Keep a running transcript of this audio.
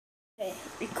Okay,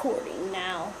 recording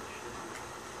now.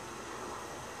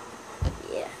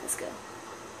 Yeah, let's go.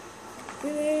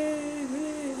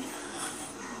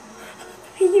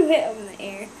 You hit him in the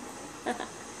air.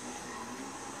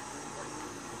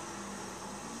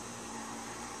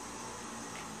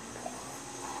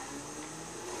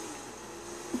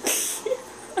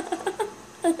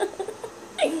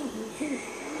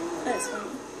 That's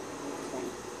funny.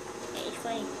 Yeah, it's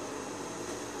funny.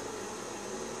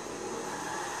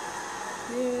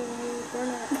 Yeah, burn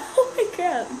up. Oh my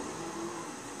crap.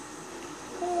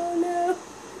 Oh no.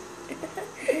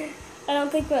 I don't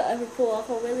think we'll ever pull off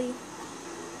a wheelie.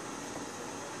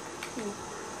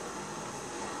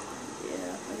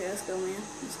 Yeah, okay, let's go, man.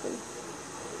 Let's go.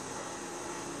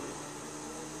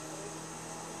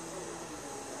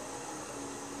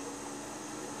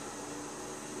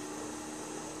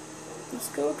 Let's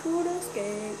go to the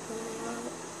skate park.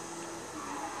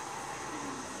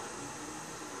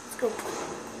 Let's go.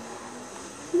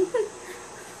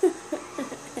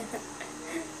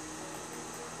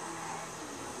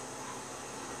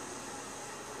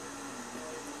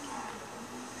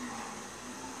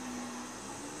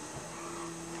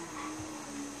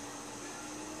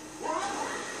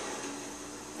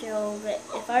 Yo, but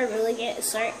if I really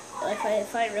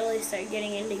if I really start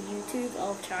getting into YouTube,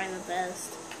 I'll try my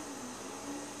best.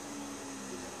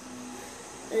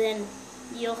 And then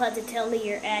you'll have to tell me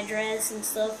your address and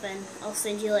stuff, and I'll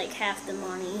send you like half the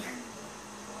money.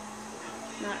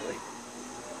 Not really,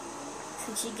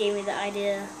 since you gave me the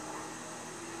idea.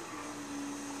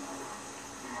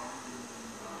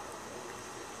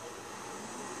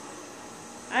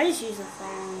 I just use a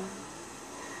phone.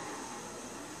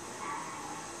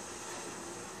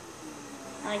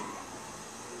 Like,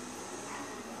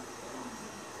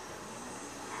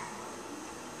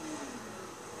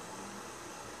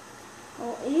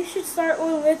 well, you should start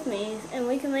one with me, and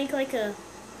we can make like a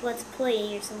let's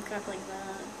play or some crap like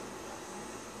that.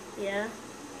 Yeah.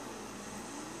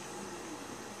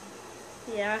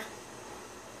 Yeah.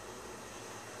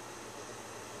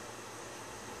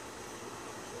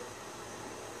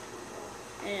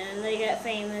 And they got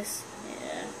famous.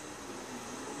 Yeah.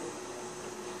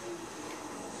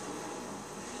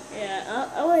 Yeah,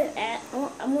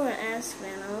 I'm gonna ask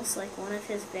Vanos, like, one of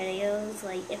his videos,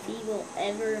 like, if he will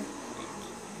ever,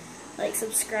 like,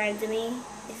 subscribe to me.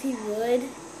 If he would,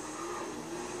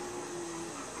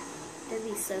 that'd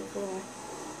be so cool.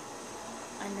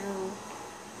 I know.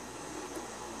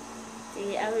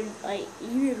 Dude, I would, like,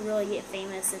 you would really get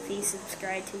famous if he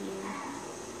subscribed to you.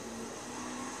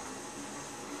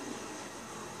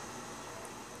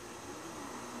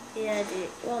 Yeah, dude.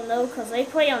 Well, no, because they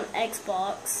play on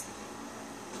Xbox.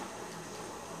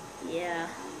 Yeah.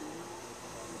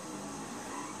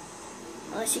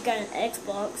 Unless you got an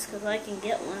Xbox, because I can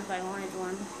get one if I wanted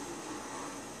one.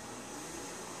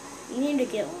 You need to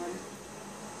get one.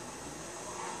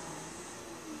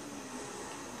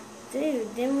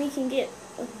 Dude, then we can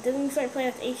start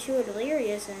playing with H2O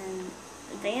Delirious and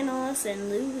Vanos and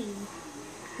Louie.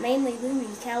 Mainly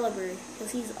Louie Caliber,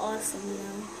 because he's awesome, you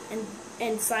know.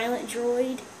 And Silent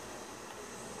Droid.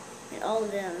 And all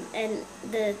of them. And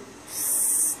the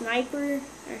Sniper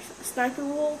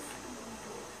Wolf.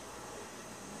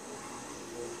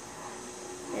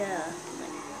 Yeah.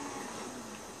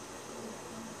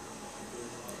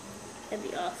 That'd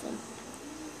be awesome.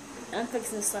 I'm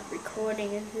fixing to stop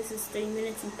recording, and this is 3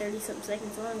 minutes and 30-something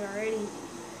seconds long already.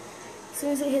 As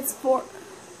soon as it hits 4,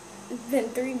 it's been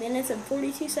 3 minutes and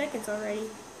 42 seconds already.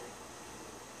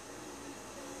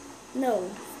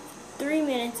 No, 3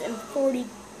 minutes and 50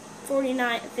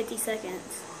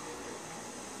 seconds.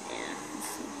 Yeah, this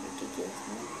is ridiculous,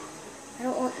 man. I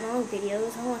don't want long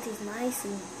videos. I want these nice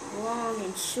and long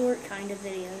and short kind of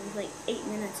videos, like 8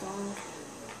 minutes long.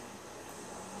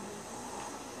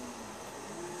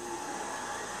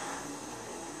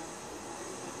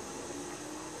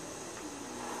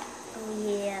 Oh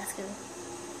yeah, let's go.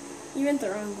 You went the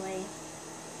wrong way.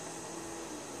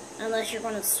 Unless you're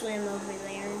going to swim over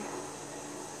there.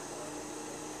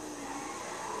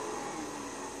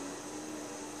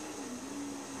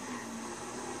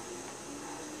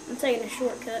 I'm taking a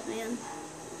shortcut, man.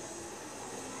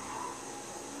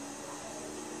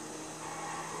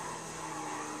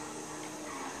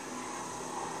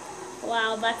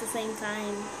 Wow, about the same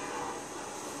time.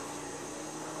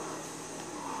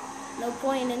 No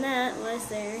point in that, was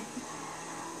there?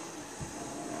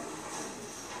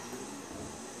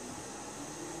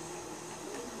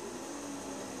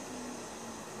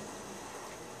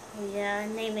 Oh yeah,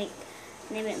 name it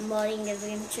Modding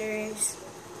Adventures.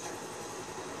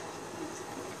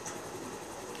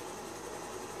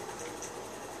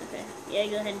 Okay. Yeah,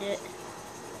 go ahead and do it.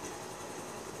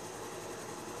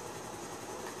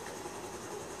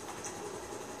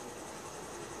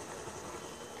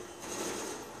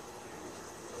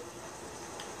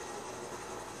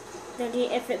 Then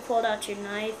if it pulled out your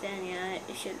knife, then yeah,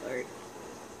 it should work.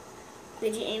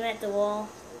 Did you aim at the wall?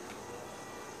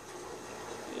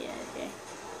 Yeah, okay.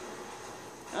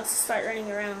 I'll start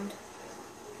running around.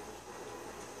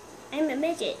 I'm a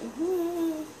midget.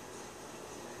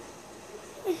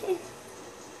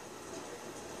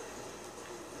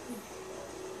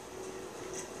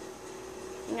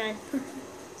 Hang on.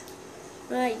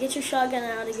 Alright, get your shotgun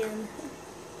out again.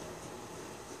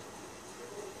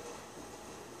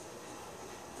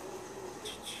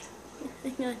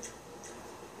 Hang on.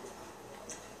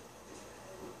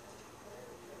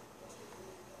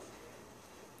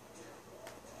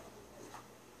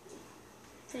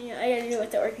 Hang on, I gotta do it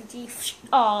with the RPG.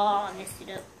 Oh, I messed it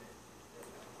up.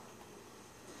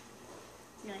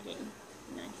 No, I didn't.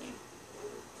 Not here.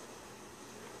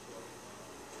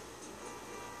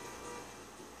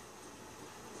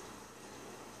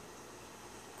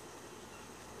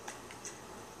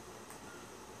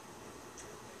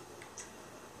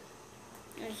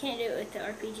 I can't do it with the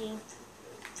RPG.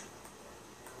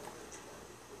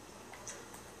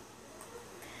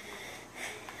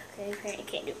 Okay, apparently I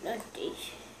can't do it with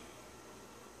these.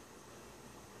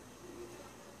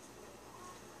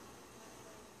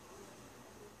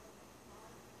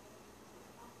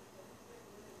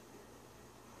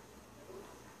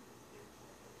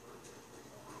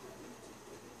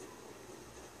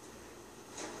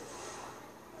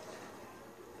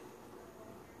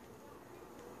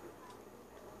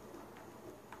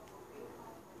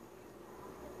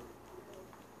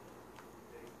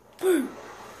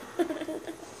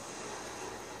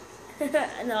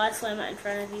 No, I swam out in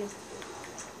front of you.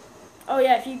 Oh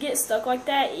yeah, if you get stuck like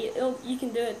that, you can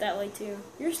do it that way too.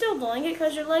 You're still doing it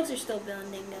because your legs are still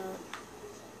bending up.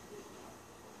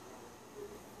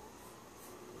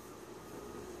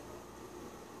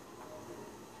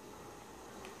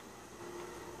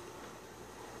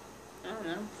 I don't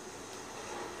know.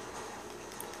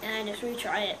 And I just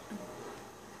retry it.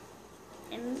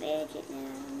 I'm a midget now.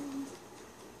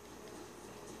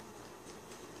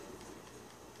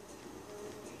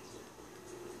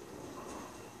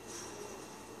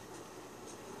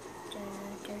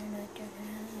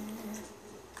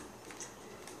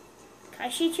 Can I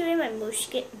shoot you in my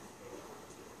musket?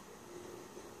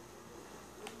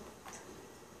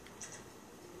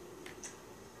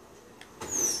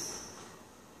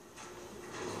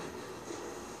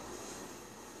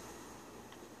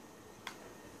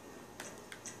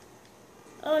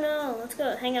 Oh no, let's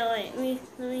go. Hang on, wait.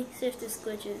 Let me see if this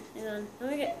glitches. Hang on. Let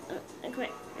me get. Come here.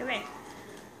 Come here.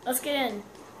 Let's get in.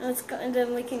 Let's go, and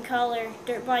then we can call our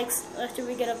dirt bikes after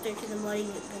we get up there to the muddy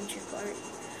adventure part.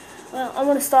 Well, I'm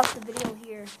gonna stop the video here.